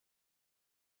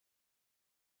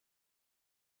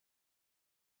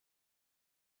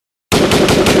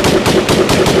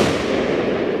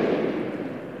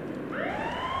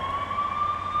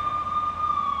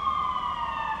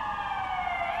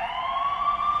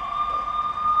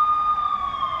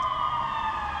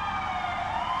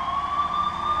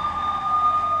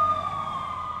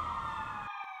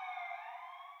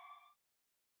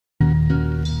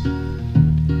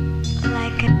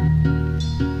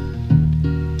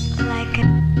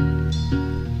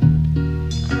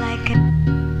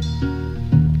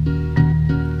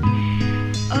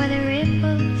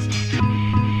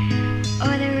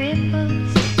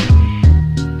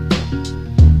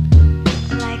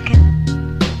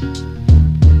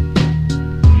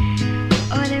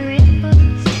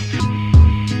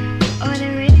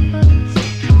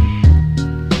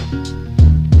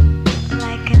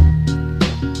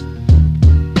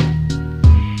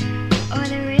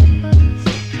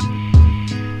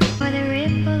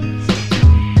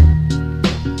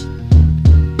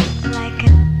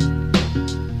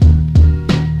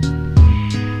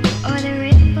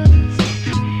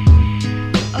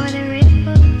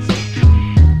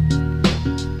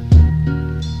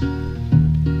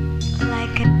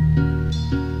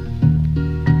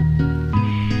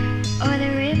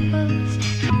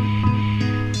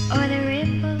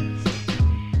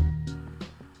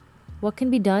what can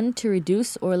be done to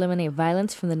reduce or eliminate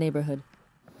violence from the neighborhood?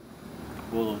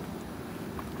 Well,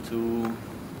 to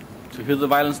heal the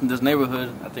violence in this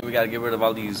neighborhood, I think we gotta get rid of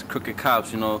all these crooked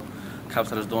cops, cops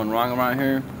that is doing wrong around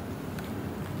here.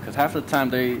 Because half the time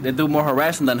they do more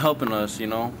harassing than helping us,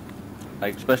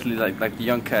 like especially like the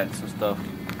young cats and stuff.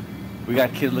 We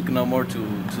got kids looking up more to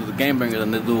the game bringer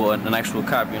than they do an actual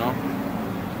cop,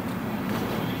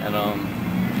 And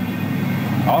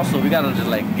also we gotta just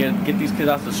like get these kids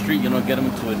off the street, get them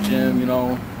into a gym,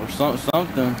 or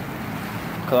something.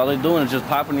 Cause all they're doing is just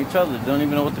popping each other. They don't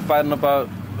even know what they're fighting about,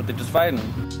 but they're just fighting.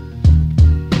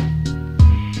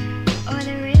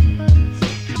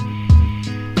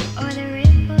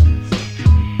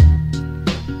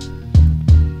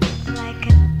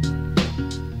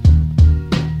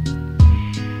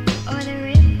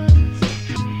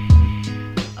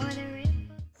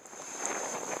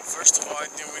 First of all, I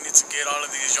think we need to get all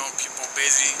of these young people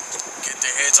busy, get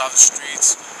their heads off the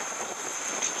streets,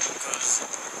 because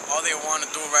all they want to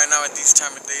do right now at these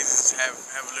time of days is have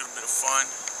a little bit of fun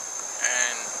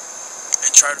and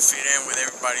try to fit in with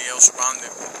everybody else around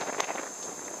them.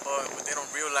 But what they don't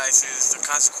realize is the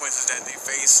consequences that they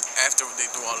face after they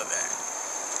do all of that.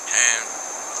 And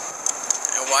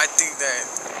well, I think that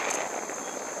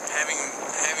having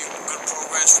good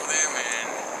programs for them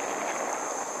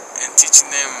and teaching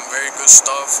them very good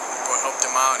stuff will help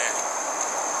them out. And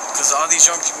because all these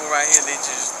young people right here,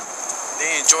 they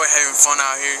enjoy having fun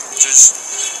out here, just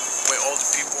with older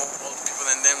people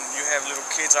than them. You have little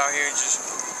kids out here just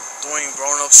doing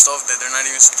grown-up stuff that they're not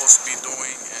even supposed to be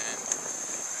doing,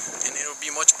 and it'll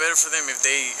be much better for them if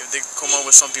they come up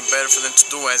with something better for them to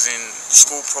do, as in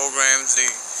school programs.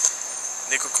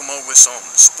 They could come up with some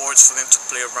sports for them to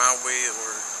play around with,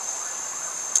 or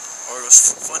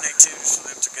fun activities for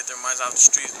them to get their minds out the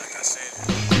streets, like I said.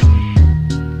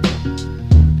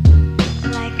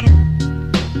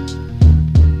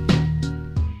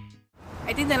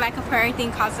 I think the lack of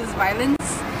parenting causes violence.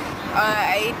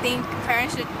 I think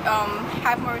parents should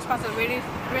have more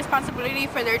responsibility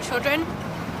for their children.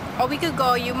 A week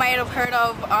ago, you might have heard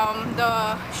of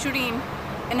the shooting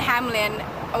in Hamlin.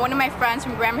 One of my friends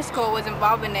from grammar school was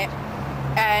involved in it,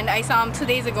 and I saw him 2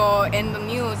 days ago in the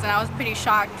news, and I was pretty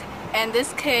shocked. And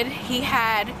this kid, he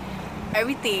had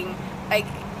everything, like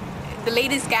the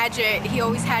latest gadget. He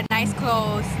always had nice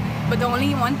clothes, but the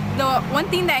one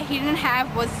thing that he didn't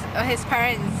have was his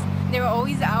parents. They were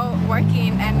always out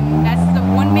working, and that's the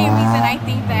one main reason I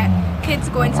think that kids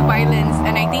go into violence.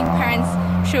 And I think parents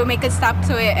should make a stop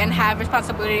to it and have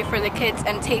responsibility for the kids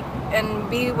and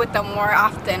be with them more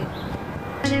often.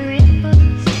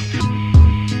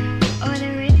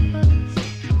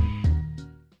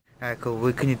 Alright, cool.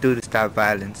 What can you do to stop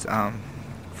violence?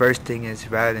 First thing is,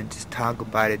 rather than just talk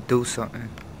about it, do something.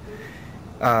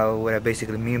 What I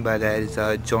basically mean by that is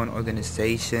join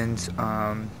organizations,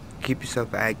 keep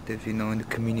yourself active, in the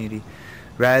community,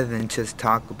 rather than just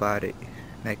talk about it.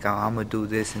 Like, I'm gonna do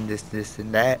this and this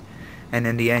and that, and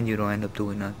in the end you don't end up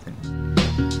doing nothing.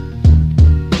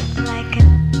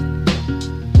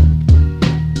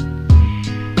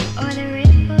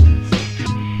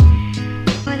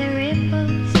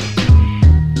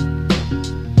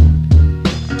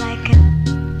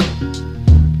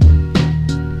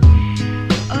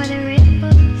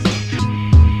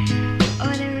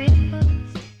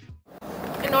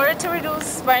 In order to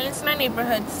reduce violence in our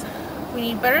neighborhoods, we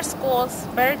need better schools,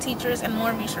 better teachers, and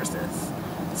more resources.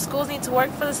 Schools need to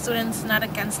work for the students, not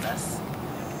against us.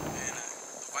 And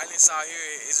the violence out here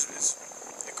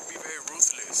it could be very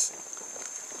ruthless.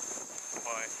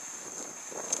 But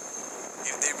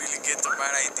if they really get the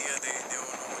right idea, they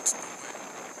will know what to do with.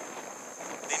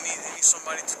 They need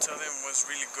somebody to tell them what's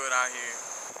really good out here.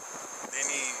 They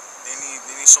need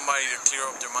somebody to clear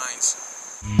up their minds.